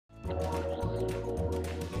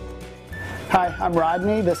Hi, I'm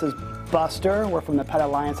Rodney. This is Buster. We're from the Pet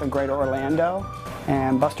Alliance of Greater Orlando.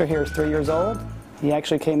 And Buster here is 3 years old. He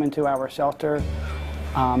actually came into our shelter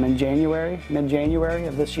in January, mid-January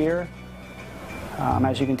of this year.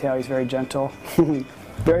 As you can tell, he's very gentle.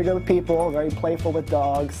 Very good with people, very playful with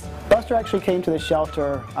dogs. Buster actually came to the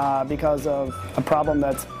shelter because of a problem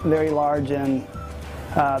that's very large in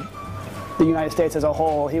the United States as a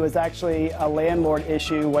whole. He was actually a landlord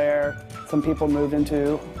issue where some people moved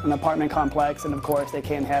into an apartment complex, and of course they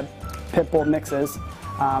can't have pit bull mixes.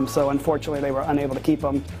 So unfortunately they were unable to keep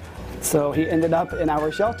him. So he ended up in our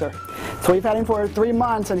shelter. So we've had him for 3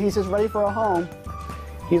 months and he's just ready for a home.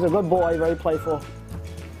 He's a good boy, very playful.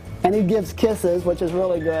 And he gives kisses, which is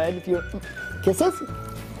really good. If you kisses,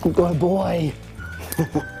 good boy.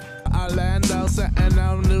 Orlando sitting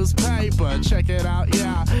on newspaper, check it out,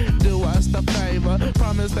 yeah. Do us the favor,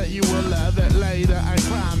 promise that you will love it later. I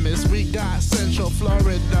promise we got Central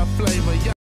Florida flavor. Yeah.